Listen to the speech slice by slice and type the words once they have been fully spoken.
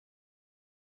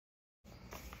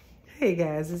Hey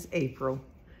guys, it's April.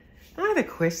 I had a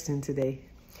question today.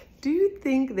 Do you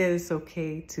think that it's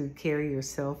okay to carry your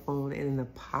cell phone in the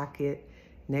pocket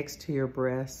next to your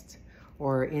breast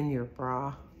or in your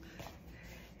bra?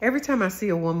 Every time I see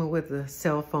a woman with a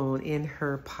cell phone in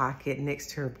her pocket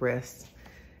next to her breast,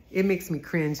 it makes me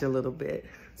cringe a little bit.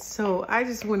 So I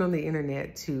just went on the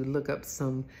internet to look up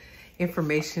some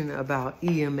information about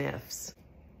EMFs.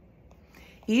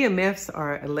 EMFs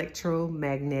are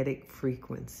electromagnetic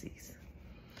frequencies.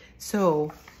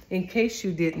 So in case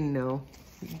you didn't know,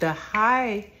 the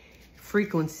high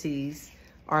frequencies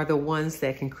are the ones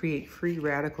that can create free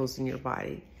radicals in your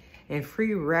body. And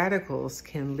free radicals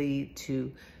can lead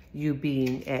to you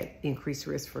being at increased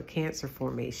risk for cancer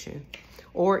formation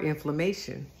or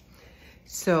inflammation.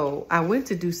 So I went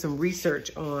to do some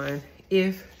research on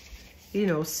if,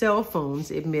 cell phones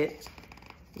emit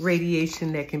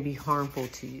radiation that can be harmful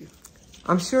to you.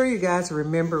 I'm sure you guys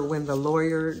remember when the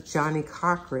lawyer Johnny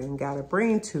Cochran got a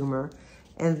brain tumor,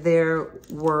 and there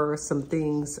were some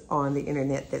things on the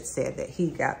internet that said that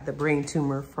he got the brain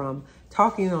tumor from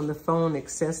talking on the phone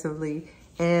excessively,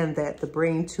 and that the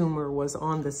brain tumor was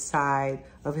on the side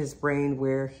of his brain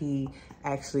where he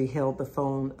actually held the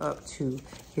phone up to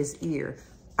his ear.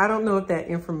 I don't know if that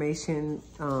information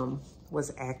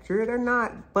was accurate or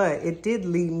not, but it did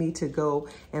lead me to go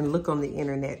and look on the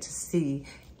internet to see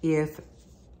if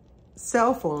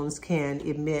cell phones can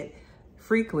emit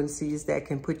frequencies that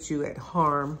can put you at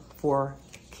harm for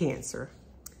cancer.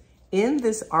 In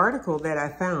this article that I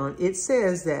found, it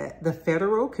says that the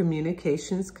Federal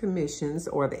Communications Commission,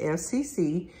 or the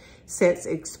FCC, sets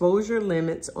exposure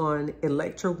limits on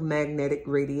electromagnetic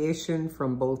radiation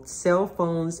from both cell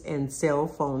phones and cell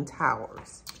phone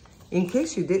towers. In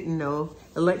case you didn't know,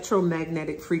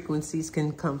 electromagnetic frequencies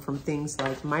can come from things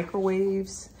like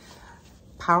microwaves,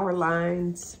 power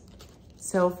lines,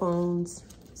 cell phones,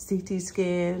 CT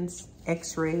scans,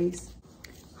 x-rays.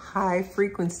 High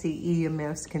frequency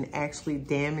EMFs can actually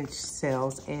damage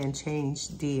cells and change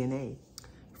DNA.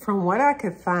 From what I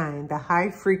could find, the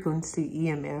high frequency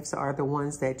EMFs are the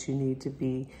ones that you need to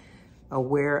be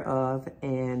aware of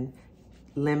and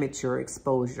limit your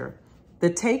exposure. The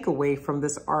takeaway from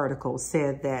this article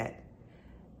said that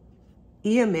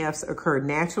EMFs occur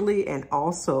naturally and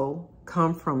also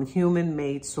come from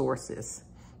human-made sources.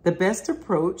 The best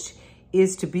approach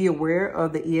is to be aware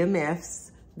of the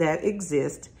EMFs that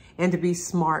exist and to be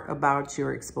smart about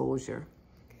your exposure.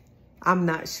 I'm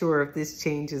not sure if this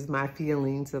changes my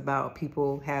feelings about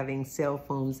people having cell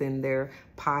phones in their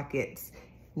pockets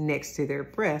next to their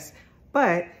breasts,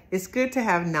 but it's good to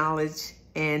have knowledge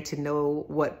and to know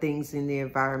what things in the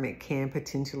environment can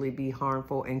potentially be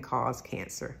harmful and cause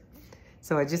cancer.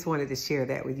 So I just wanted to share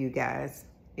that with you guys.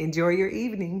 Enjoy your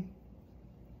evening.